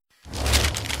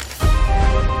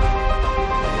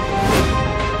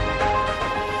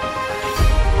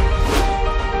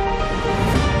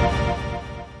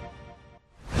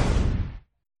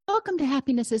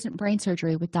Happiness Isn't Brain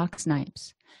Surgery with Doc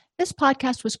Snipes. This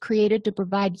podcast was created to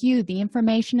provide you the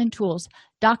information and tools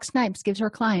Doc Snipes gives her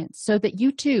clients so that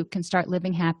you too can start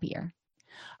living happier.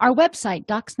 Our website,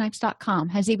 DocSnipes.com,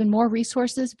 has even more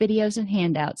resources, videos, and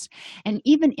handouts, and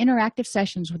even interactive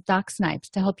sessions with Doc Snipes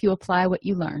to help you apply what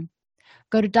you learn.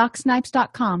 Go to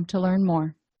DocSnipes.com to learn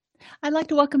more. I'd like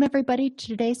to welcome everybody to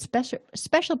today's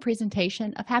special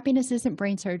presentation of Happiness Isn't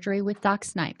Brain Surgery with Doc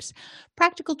Snipes,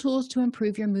 practical tools to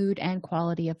improve your mood and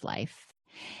quality of life.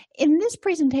 In this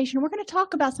presentation, we're going to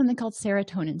talk about something called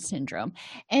serotonin syndrome,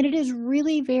 and it is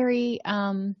really very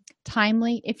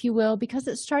timely, if you will, because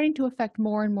it's starting to affect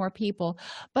more and more people,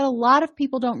 but a lot of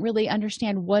people don't really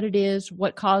understand what it is,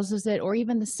 what causes it, or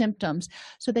even the symptoms,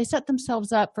 so they set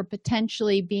themselves up for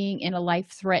potentially being in a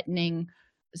life-threatening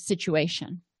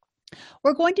situation.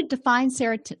 We're going to define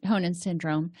serotonin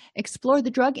syndrome, explore the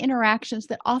drug interactions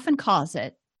that often cause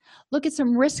it, look at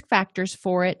some risk factors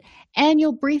for it, and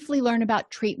you'll briefly learn about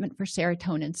treatment for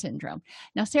serotonin syndrome.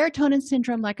 Now, serotonin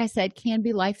syndrome, like I said, can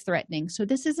be life-threatening, so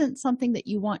this isn't something that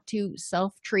you want to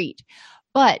self-treat,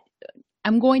 but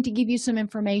I'm going to give you some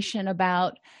information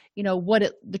about,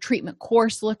 what the treatment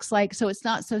course looks like, so it's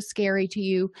not so scary to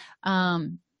you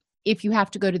if you have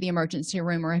to go to the emergency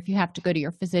room or if you have to go to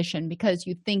your physician because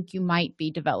you think you might be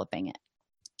developing it.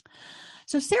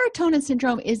 So serotonin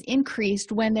syndrome is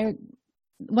increased when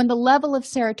the level of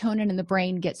serotonin in the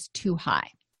brain gets too high.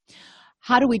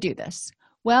 How do we do this?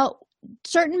 Well,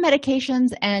 certain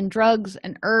medications and drugs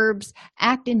and herbs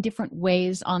act in different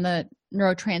ways on the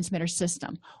neurotransmitter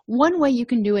system. One way you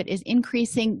can do it is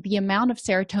increasing the amount of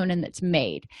serotonin that's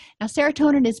made. Now,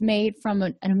 serotonin is made from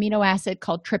an amino acid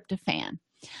called tryptophan.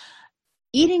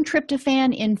 Eating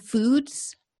tryptophan in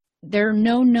foods, there are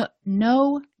no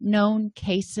known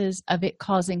cases of it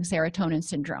causing serotonin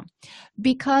syndrome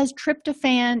because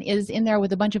tryptophan is in there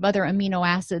with a bunch of other amino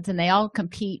acids and they all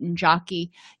compete and jockey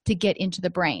to get into the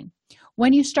brain.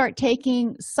 When you start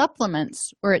taking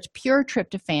supplements where it's pure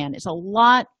tryptophan, it's a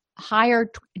lot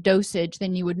higher dosage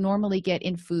than you would normally get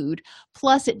in food,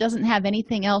 plus it doesn't have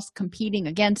anything else competing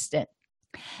against it,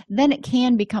 then it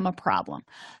can become a problem.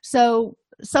 So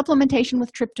supplementation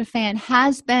with tryptophan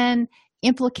has been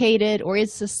implicated or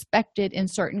is suspected in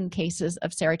certain cases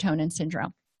of serotonin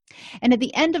syndrome. And at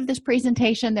the end of this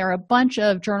presentation, there are a bunch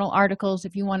of journal articles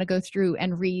if you want to go through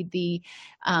and read the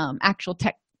actual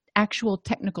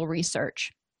technical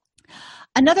research.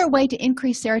 Another way to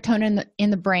increase serotonin in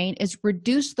the brain is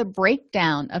reduce the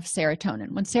breakdown of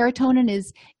serotonin. When serotonin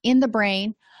is in the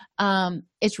brain,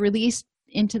 it's released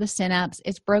into the synapse,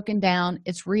 it's broken down,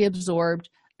 it's reabsorbed,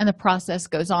 and the process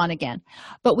goes on again.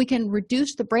 But we can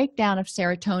reduce the breakdown of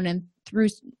serotonin through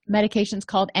medications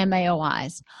called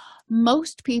MAOIs.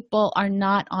 Most people are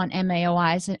not on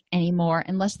MAOIs anymore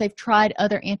unless they've tried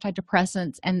other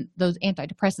antidepressants and those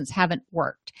antidepressants haven't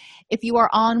worked. If you are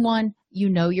on one, you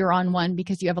know you're on one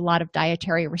because you have a lot of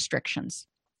dietary restrictions.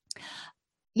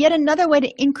 Yet another way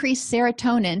to increase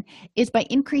serotonin is by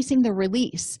increasing the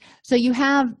release. So you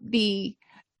have the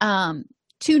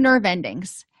two nerve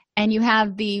endings, and you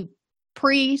have the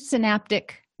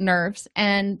presynaptic nerves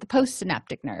and the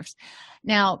postsynaptic nerves.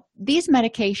 Now, these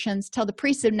medications tell the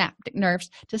presynaptic nerves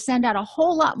to send out a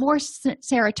whole lot more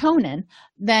serotonin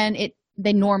than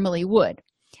they normally would.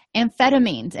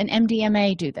 Amphetamines and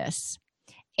MDMA do this.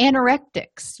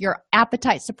 Anorectics, your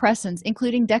appetite suppressants,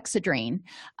 including dexedrine,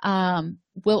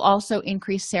 will also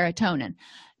increase serotonin.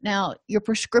 Now, your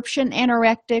prescription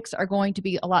anorectics are going to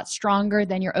be a lot stronger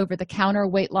than your over-the-counter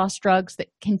weight loss drugs that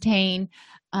contain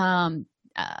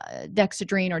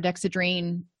dexedrine or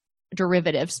dexedrine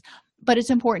derivatives. But it's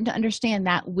important to understand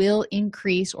that will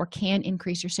increase or can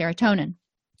increase your serotonin.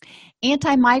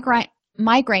 Anti-migraine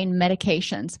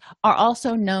medications are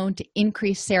also known to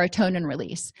increase serotonin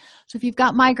release. So if you've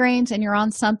got migraines and you're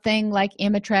on something like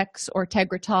Imitrex or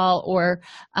Tegretol or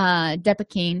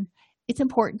Depakine, it's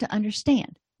important to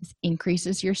understand. This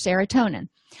increases your serotonin.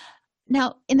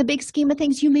 Now, in the big scheme of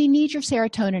things, you may need your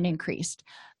serotonin increased.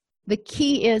 The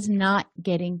key is not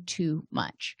getting too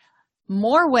much.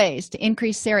 More ways to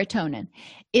increase serotonin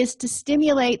is to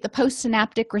stimulate the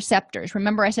postsynaptic receptors.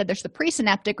 Remember, I said there's the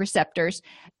presynaptic receptors.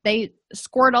 They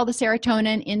squirt all the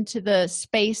serotonin into the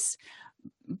space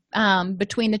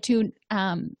between the two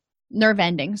nerve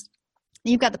endings.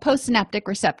 You've got the postsynaptic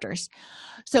receptors.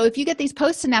 So if you get these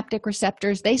postsynaptic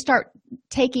receptors, they start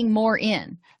taking more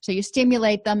in. So you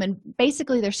stimulate them, and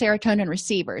basically they're serotonin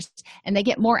receivers, and they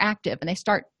get more active, and they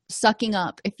start sucking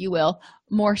up, if you will,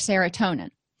 more serotonin.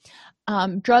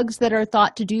 Drugs that are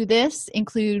thought to do this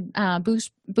include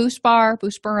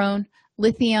Buspirone,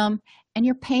 lithium, and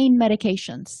your pain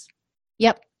medications.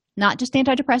 Yep, not just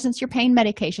antidepressants, your pain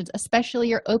medications, especially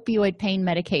your opioid pain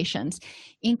medications,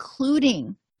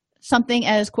 including something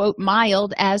as, quote,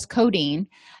 mild as codeine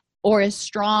or as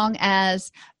strong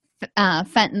as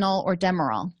fentanyl or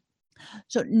Demerol.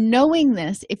 So knowing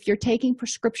this, if you're taking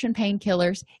prescription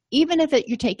painkillers, even if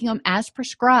you're taking them as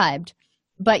prescribed,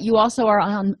 but you also are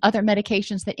on other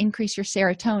medications that increase your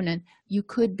serotonin, you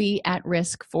could be at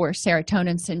risk for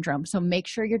serotonin syndrome. So make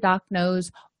sure your doc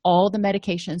knows all the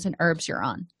medications and herbs you're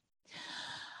on.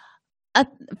 A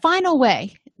final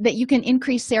way that you can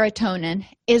increase serotonin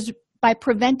is by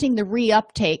preventing the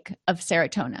reuptake of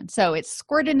serotonin. So it's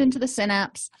squirted into the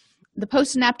synapse, the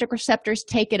postsynaptic receptors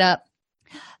take it up.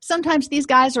 Sometimes these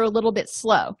guys are a little bit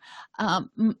slow.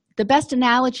 The best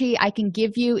analogy I can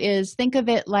give you is think of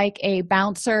it like a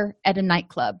bouncer at a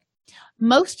nightclub.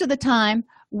 Most of the time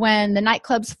when the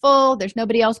nightclub's full, there's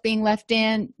nobody else being left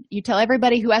in, you tell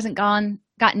everybody who hasn't gotten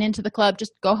into the club,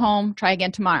 just go home, try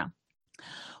again tomorrow.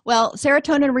 Well,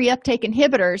 serotonin reuptake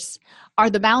inhibitors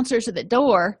are the bouncers at the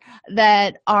door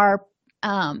that are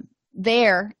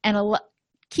there and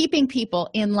keeping people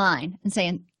in line and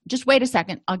saying, just wait a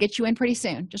second, I'll get you in pretty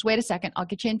soon. Just wait a second, I'll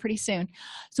get you in pretty soon.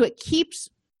 So it keeps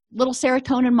little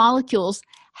serotonin molecules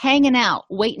hanging out,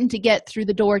 waiting to get through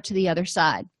the door to the other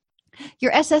side.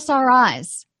 Your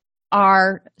SSRIs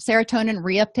are serotonin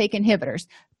reuptake inhibitors,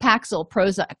 Paxil,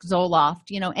 Prozac,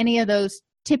 Zoloft, any of those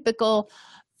typical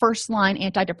first-line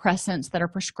antidepressants that are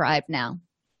prescribed now.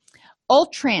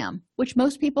 Ultram, which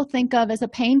most people think of as a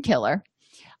painkiller,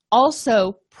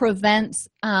 also prevents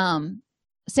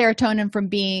serotonin from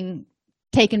being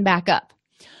taken back up.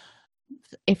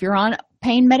 If you're on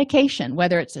pain medication,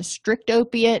 whether it's a strict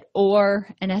opiate or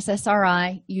an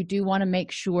SSRI, you do want to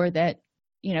make sure that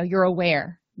you're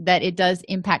aware that it does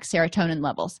impact serotonin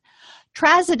levels.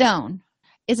 Trazodone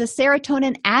is a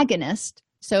serotonin agonist,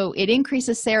 so it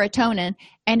increases serotonin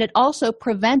and it also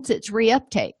prevents its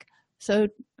reuptake. So,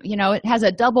 it has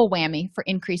a double whammy for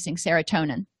increasing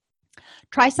serotonin.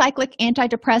 Tricyclic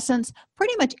antidepressants,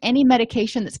 pretty much any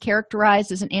medication that's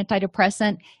characterized as an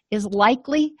antidepressant is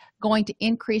likely going to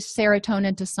increase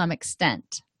serotonin to some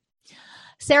extent.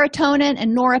 Serotonin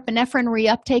and norepinephrine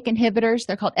reuptake inhibitors,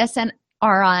 they're called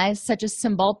SNRIs, such as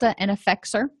Cymbalta and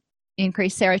Effexor,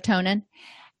 increase serotonin.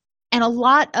 And a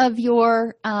lot of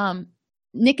your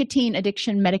nicotine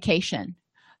addiction medication,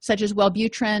 such as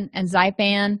Wellbutrin and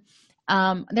Zyban,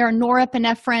 there are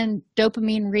norepinephrine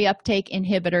dopamine reuptake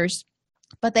inhibitors,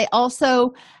 but they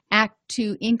also act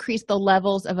to increase the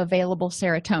levels of available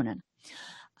serotonin.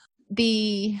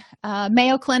 The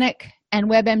Mayo Clinic and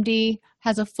WebMD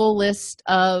has a full list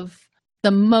of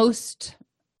the most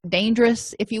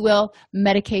dangerous, if you will,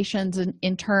 medications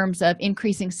in terms of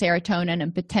increasing serotonin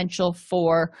and potential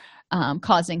for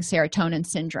causing serotonin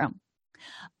syndrome.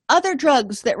 Other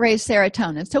drugs that raise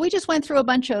serotonin. So we just went through a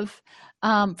bunch of,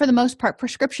 for the most part,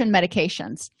 prescription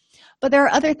medications. But there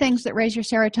are other things that raise your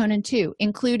serotonin too,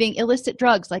 including illicit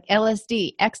drugs like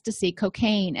LSD, ecstasy,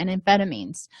 cocaine, and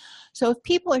amphetamines. So if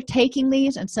people are taking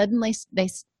these and suddenly they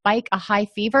spike a high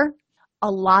fever,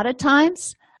 a lot of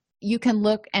times you can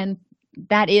look and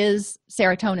that is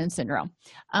serotonin syndrome.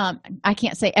 I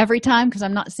can't say every time because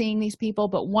I'm not seeing these people,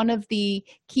 but one of the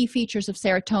key features of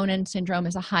serotonin syndrome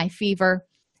is a high fever.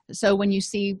 So when you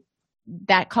see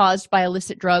that caused by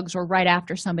illicit drugs or right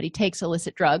after somebody takes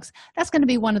illicit drugs, that's going to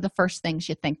be one of the first things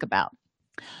you think about.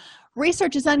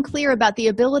 Research is unclear about the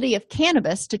ability of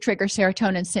cannabis to trigger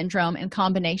serotonin syndrome in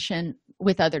combination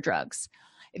with other drugs.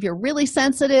 If you're really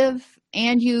sensitive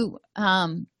and you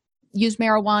use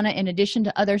marijuana in addition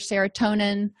to other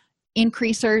serotonin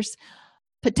increasers,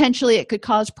 potentially it could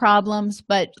cause problems,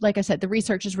 but like I said, the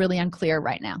research is really unclear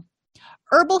right now.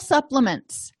 Herbal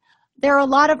supplements. There are a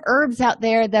lot of herbs out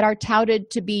there that are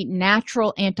touted to be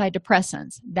natural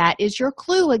antidepressants. That is your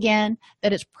clue again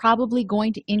that it's probably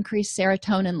going to increase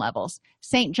serotonin levels.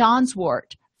 St. John's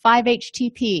wort,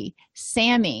 5-HTP,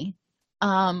 SAMe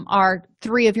are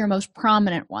three of your most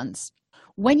prominent ones.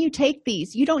 When you take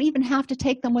these, you don't even have to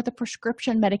take them with a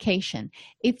prescription medication.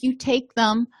 If you take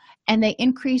them and they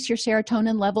increase your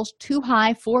serotonin levels too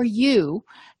high for you,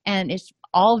 and it's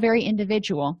all very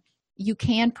individual, you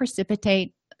can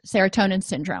precipitate serotonin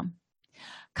syndrome.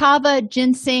 Kava,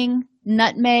 ginseng,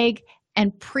 nutmeg,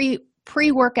 and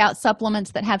pre-workout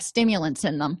supplements that have stimulants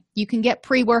in them. You can get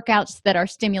pre-workouts that are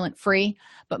stimulant-free,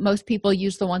 but most people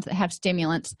use the ones that have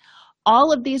stimulants.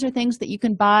 All of these are things that you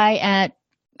can buy at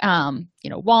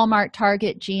Walmart,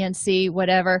 Target, GNC,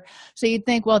 whatever. So you'd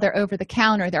think, well, they're over the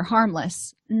counter, they're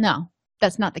harmless. No,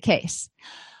 that's not the case.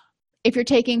 If you're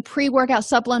taking pre-workout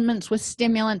supplements with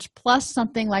stimulants plus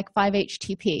something like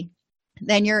 5-HTP,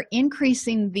 then you're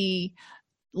increasing the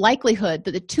likelihood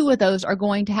that the two of those are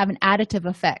going to have an additive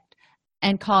effect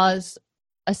and cause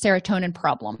a serotonin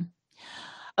problem.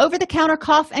 Over-the-counter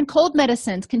cough and cold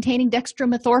medicines containing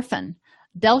dextromethorphan.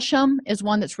 Delsham is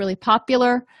one that's really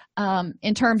popular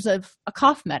in terms of a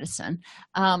cough medicine,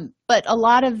 but a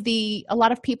lot of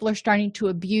people are starting to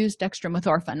abuse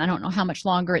dextromethorphan. I don't know how much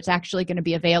longer it's actually going to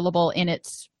be available in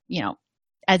its,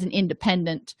 as an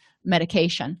independent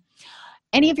medication.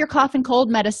 Any of your cough and cold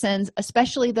medicines,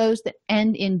 especially those that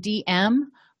end in DM,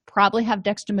 probably have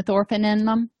dextromethorphan in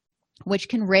them, which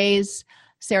can raise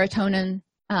serotonin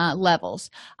levels.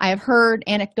 I have heard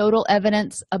anecdotal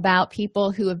evidence about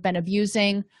people who have been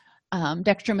abusing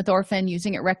dextromethorphan,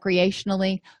 using it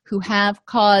recreationally, who have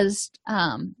caused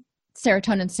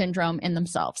serotonin syndrome in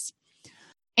themselves.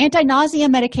 Anti-nausea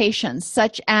medications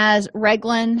such as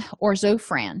Reglan or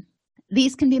Zofran.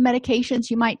 These can be medications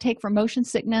you might take for motion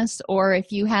sickness, or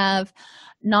if you have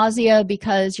nausea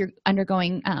because you're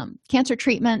undergoing cancer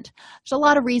treatment. There's a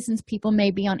lot of reasons people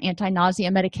may be on anti-nausea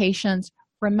medications.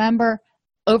 Remember,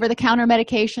 over-the-counter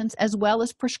medications as well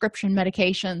as prescription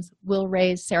medications will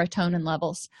raise serotonin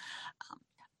levels.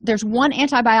 There's one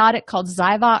antibiotic called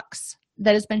Zyvox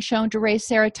that has been shown to raise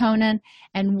serotonin,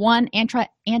 and one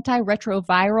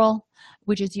antiretroviral,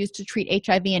 which is used to treat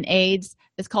HIV and AIDS,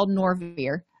 is called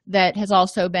Norvir, that has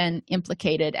also been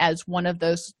implicated as one of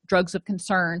those drugs of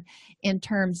concern in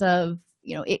terms of,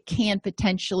 it can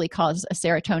potentially cause a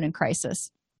serotonin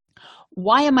crisis.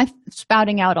 Why am I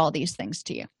spouting out all these things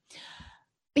to you?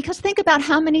 Because think about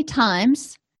how many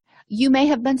times you may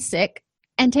have been sick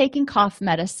and taking cough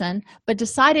medicine, but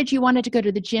decided you wanted to go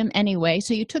to the gym anyway,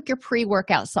 so you took your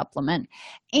pre-workout supplement,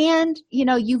 and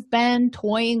you've been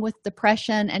toying with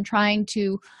depression and trying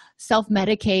to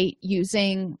self-medicate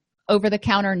using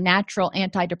over-the-counter natural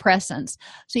antidepressants.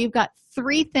 So you've got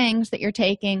 3 things that you're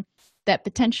taking that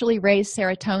potentially raise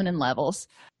serotonin levels.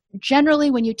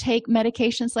 Generally, when you take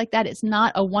medications like that, it's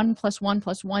not a 1 + 1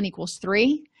 + 1 =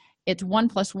 3. It's 1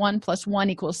 + 1 +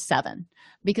 1 = 7,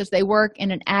 because they work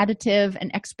in an additive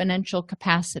and exponential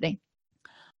capacity.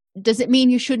 Does it mean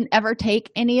you shouldn't ever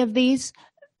take any of these?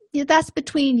 That's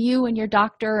between you and your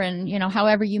doctor, and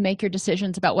however you make your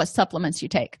decisions about what supplements you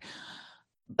take.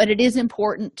 But it is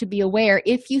important to be aware,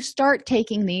 if you start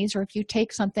taking these, or if you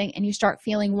take something and you start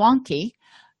feeling wonky,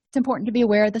 it's important to be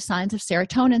aware of the signs of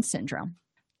serotonin syndrome.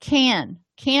 Can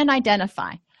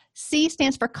identify. C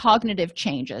stands for cognitive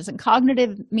changes, and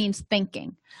cognitive means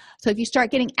thinking. So if you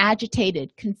start getting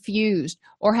agitated, confused,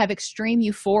 or have extreme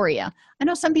euphoria, I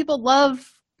know some people love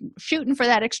shooting for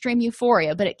that extreme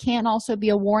euphoria, but it can also be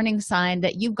a warning sign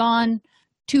that you've gone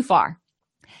too far.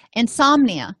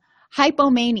 Insomnia,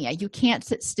 hypomania, you can't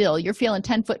sit still, you're feeling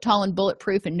 10 foot tall and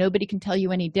bulletproof and nobody can tell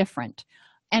you any different.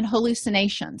 And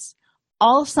hallucinations,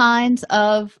 all signs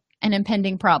of an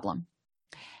impending problem.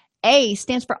 A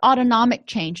stands for autonomic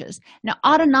changes. Now,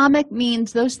 autonomic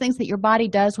means those things that your body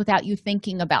does without you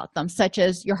thinking about them, such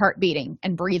as your heart beating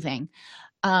and breathing,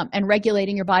 and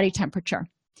regulating your body temperature.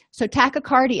 So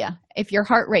tachycardia, if your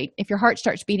heart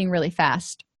starts beating really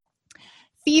fast.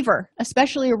 Fever,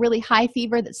 especially a really high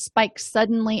fever that spikes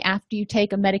suddenly after you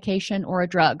take a medication or a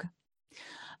drug.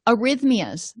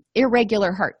 Arrhythmias,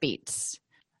 irregular heartbeats.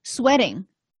 Sweating,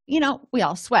 we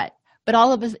all sweat. But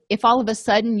if all of a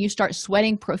sudden you start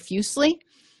sweating profusely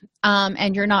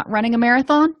and you're not running a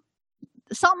marathon,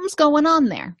 something's going on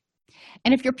there.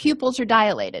 And if your pupils are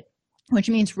dilated, which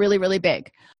means really, really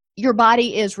big, your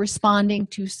body is responding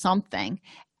to something,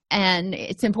 and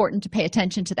it's important to pay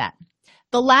attention to that.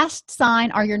 The last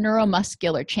sign are your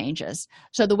neuromuscular changes.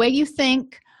 So the way you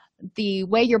think, the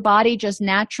way your body just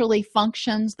naturally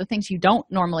functions, the things you don't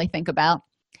normally think about,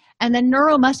 and then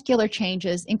neuromuscular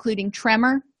changes, including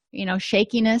tremor,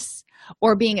 shakiness,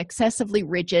 or being excessively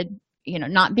rigid,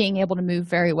 not being able to move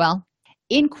very well.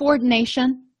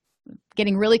 Incoordination,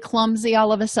 getting really clumsy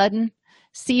all of a sudden.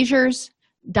 Seizures,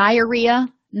 diarrhea,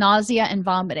 nausea, and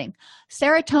vomiting.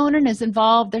 Serotonin is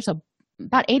involved. There's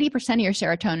about 80% of your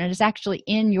serotonin is actually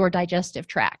in your digestive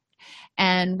tract.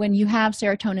 And when you have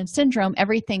serotonin syndrome,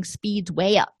 everything speeds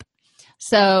way up.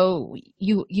 So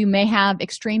you may have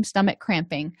extreme stomach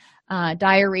cramping,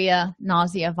 diarrhea,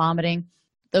 nausea, vomiting.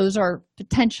 Those are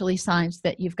potentially signs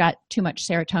that you've got too much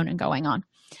serotonin going on.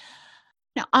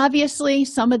 Now, obviously,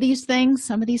 some of these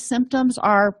symptoms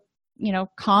are,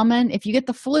 common. If you get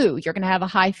the flu, you're going to have a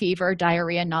high fever,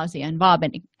 diarrhea, nausea, and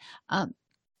vomiting.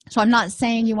 So I'm not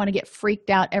saying you want to get freaked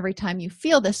out every time you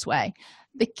feel this way.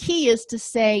 The key is to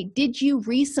say, did you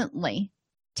recently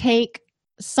take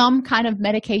some kind of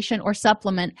medication or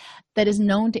supplement that is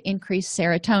known to increase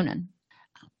serotonin?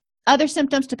 Other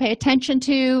symptoms to pay attention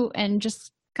to, and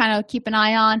just kind of keep an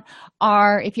eye on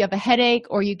are if you have a headache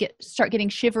or you start getting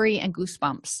shivery and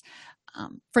goosebumps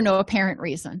for no apparent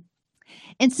reason.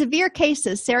 In severe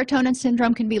cases, serotonin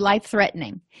syndrome can be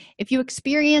life-threatening. If you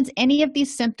experience any of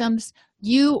these symptoms,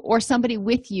 you or somebody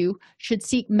with you should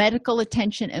seek medical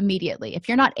attention immediately. If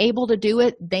you're not able to do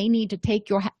it, they need to take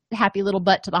your happy little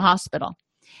butt to the hospital.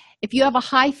 If you have a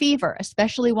high fever,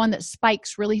 especially one that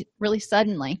spikes really, really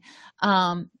suddenly,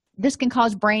 this can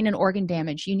cause brain and organ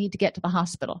damage. You need to get to the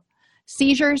hospital.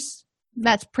 Seizures,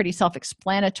 that's pretty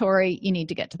self-explanatory. You need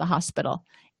to get to the hospital.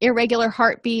 Irregular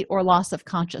heartbeat or loss of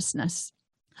consciousness.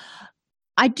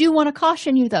 I do want to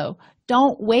caution you, though,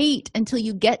 don't wait until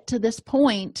you get to this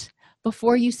point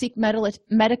before you seek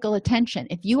medical attention.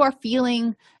 If you are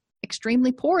feeling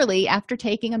extremely poorly after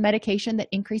taking a medication that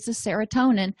increases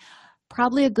serotonin,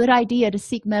 probably a good idea to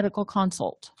seek medical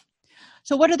consult.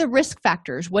 So what are the risk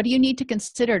factors? What do you need to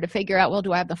consider to figure out, well,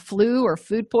 do I have the flu or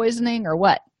food poisoning or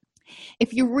what?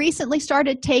 If you recently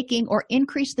started taking or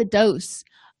increased the dose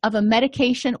of a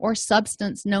medication or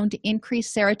substance known to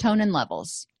increase serotonin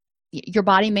levels, your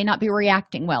body may not be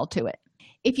reacting well to it.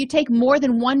 If you take more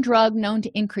than one drug known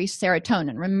to increase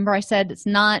serotonin, remember I said it's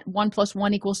not 1 +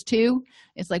 1 = 2,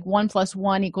 it's like 1 +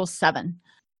 1 = 7.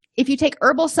 If you take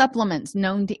herbal supplements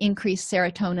known to increase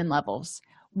serotonin levels,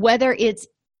 whether it's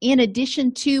in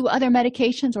addition to other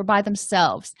medications or by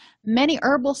themselves, many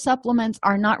herbal supplements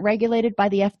are not regulated by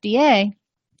the FDA,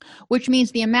 which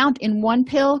means the amount in one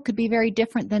pill could be very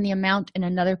different than the amount in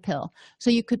another pill. So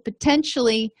you could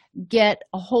potentially get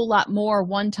a whole lot more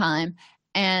one time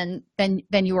and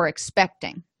than you were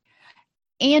expecting.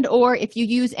 And or if you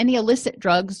use any illicit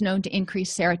drugs known to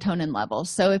increase serotonin levels.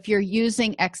 So if you're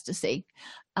using ecstasy,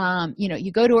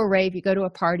 you go to a rave, you go to a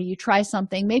party, you try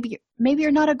something, maybe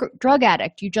you're not a drug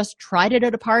addict, you just tried it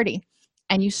at a party,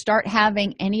 and you start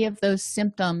having any of those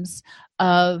symptoms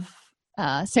of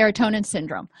serotonin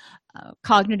syndrome,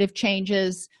 cognitive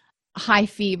changes, high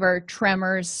fever,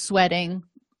 tremors, sweating,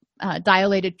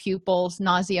 dilated pupils,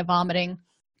 nausea, vomiting,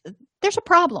 there's a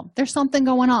problem. There's something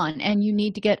going on, and you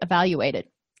need to get evaluated.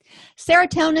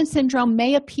 Serotonin syndrome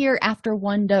may appear after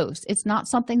one dose. It's not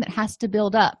something that has to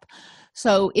build up.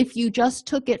 So if you just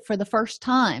took it for the first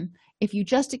time, if you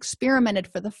just experimented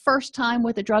for the first time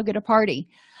with a drug at a party,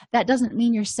 that doesn't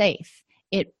mean you're safe.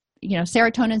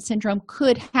 Serotonin syndrome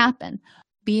could happen.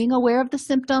 Being aware of the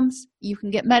symptoms, you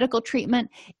can get medical treatment.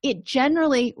 It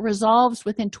generally resolves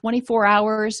within 24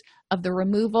 hours of the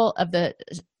removal of the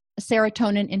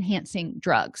serotonin enhancing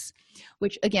drugs,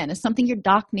 which again is something your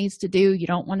doc needs to do. You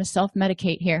don't want to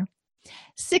self-medicate here.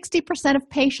 60% of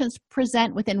patients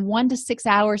present within 1 to 6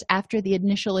 hours after the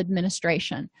initial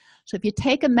administration. So if you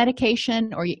take a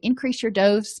medication or you increase your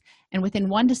dose and within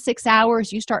 1 to 6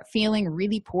 hours you start feeling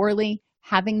really poorly,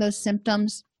 having those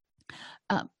symptoms,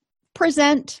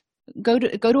 present, go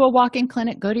to a walk-in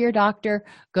clinic, go to your doctor,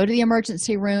 go to the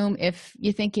emergency room if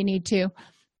you think you need to,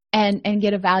 and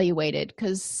get evaluated,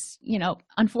 because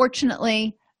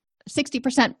unfortunately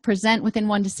 60% present within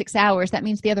 1 to 6 hours. That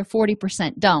means the other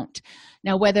 40% don't.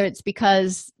 Now, whether it's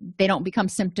because they don't become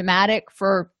symptomatic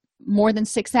for more than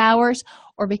 6 hours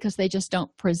or because they just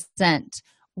don't present,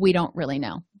 we don't really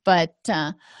know. But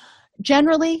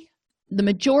generally, the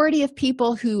majority of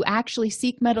people who actually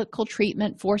seek medical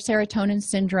treatment for serotonin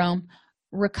syndrome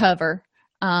recover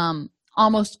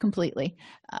almost completely.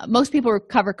 Most people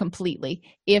recover completely.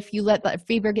 If you let the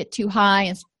fever get too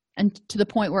high and to the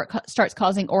point where it starts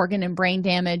causing organ and brain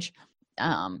damage,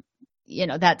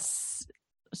 that's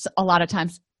a lot of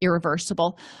times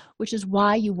irreversible, which is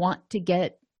why you want to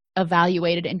get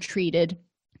evaluated and treated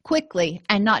quickly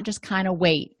and not just kind of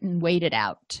wait it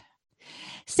out.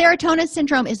 Serotonin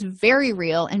syndrome is very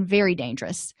real and very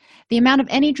dangerous. The amount of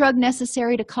any drug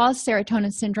necessary to cause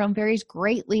serotonin syndrome varies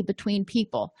greatly between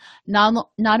people, not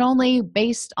only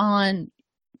based on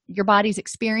your body's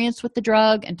experience with the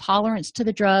drug and tolerance to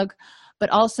the drug, but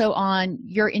also on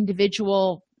your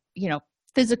individual,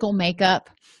 physical makeup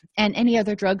and any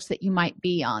other drugs that you might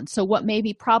be on. So what may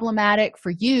be problematic for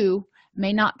you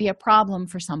may not be a problem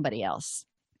for somebody else.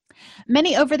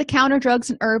 Many over-the-counter drugs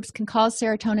and herbs can cause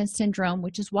serotonin syndrome,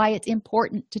 which is why it's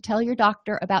important to tell your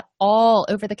doctor about all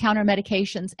over-the-counter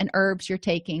medications and herbs you're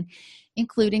taking,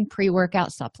 including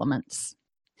pre-workout supplements.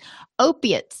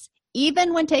 Opiates,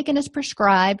 even when taken as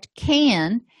prescribed,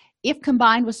 can, if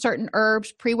combined with certain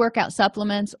herbs, pre-workout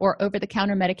supplements, or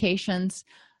over-the-counter medications,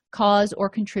 cause or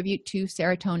contribute to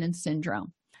serotonin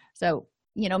syndrome. So,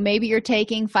 maybe you're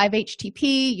taking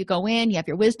 5-HTP, you go in, you have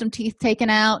your wisdom teeth taken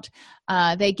out,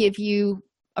 they give you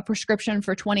a prescription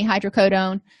for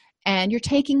 20-hydrocodone, and you're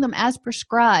taking them as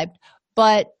prescribed,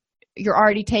 but you're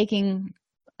already taking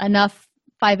enough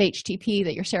 5-HTP,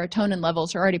 that your serotonin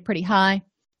levels are already pretty high,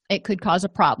 it could cause a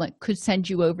problem. It could send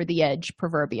you over the edge,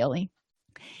 proverbially.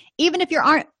 Even if you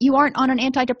aren't on an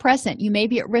antidepressant, you may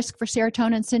be at risk for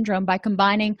serotonin syndrome by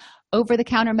combining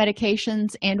over-the-counter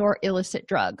medications and or illicit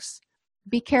drugs.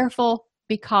 Be careful,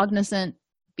 be cognizant,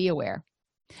 be aware.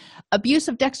 Abuse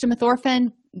of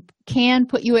dextromethorphan can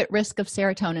put you at risk of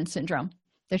serotonin syndrome.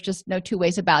 There's just no two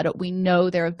ways about it. We know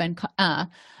there have been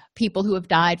people who have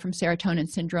died from serotonin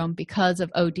syndrome because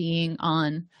of ODing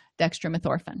on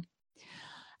dextromethorphan.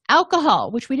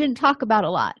 Alcohol, which we didn't talk about a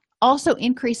lot, also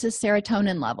increases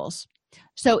serotonin levels.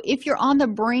 So if you're on the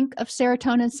brink of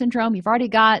serotonin syndrome, you've already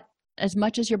got as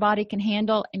much as your body can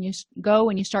handle, and you go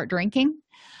and you start drinking,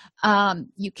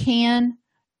 you can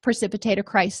precipitate a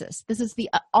crisis. This is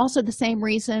also the same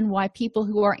reason why people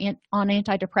who are on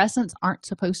antidepressants aren't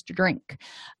supposed to drink,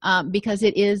 because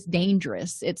it is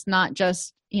dangerous. It's not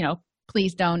just,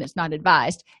 please don't, it's not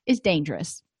advised. It's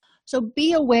dangerous. So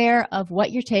be aware of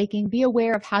what you're taking. Be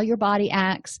aware of how your body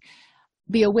acts.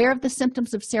 Be aware of the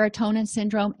symptoms of serotonin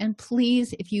syndrome. And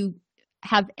please, if you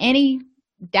have any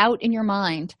doubt in your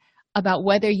mind about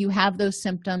whether you have those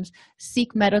symptoms,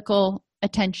 seek medical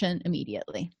attention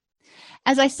immediately.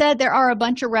 As I said, there are a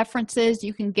bunch of references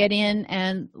you can get in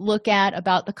and look at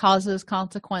about the causes,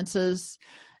 consequences,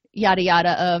 yada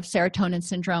yada of serotonin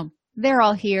syndrome. They're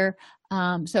all here,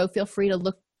 so feel free to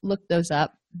look those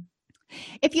up.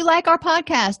 If you like our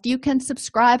podcast, you can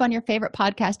subscribe on your favorite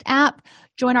podcast app,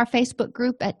 join our Facebook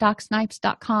group at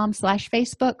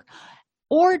docsnipes.com/Facebook,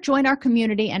 or join our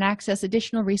community and access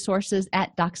additional resources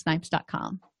at docsnipes.com.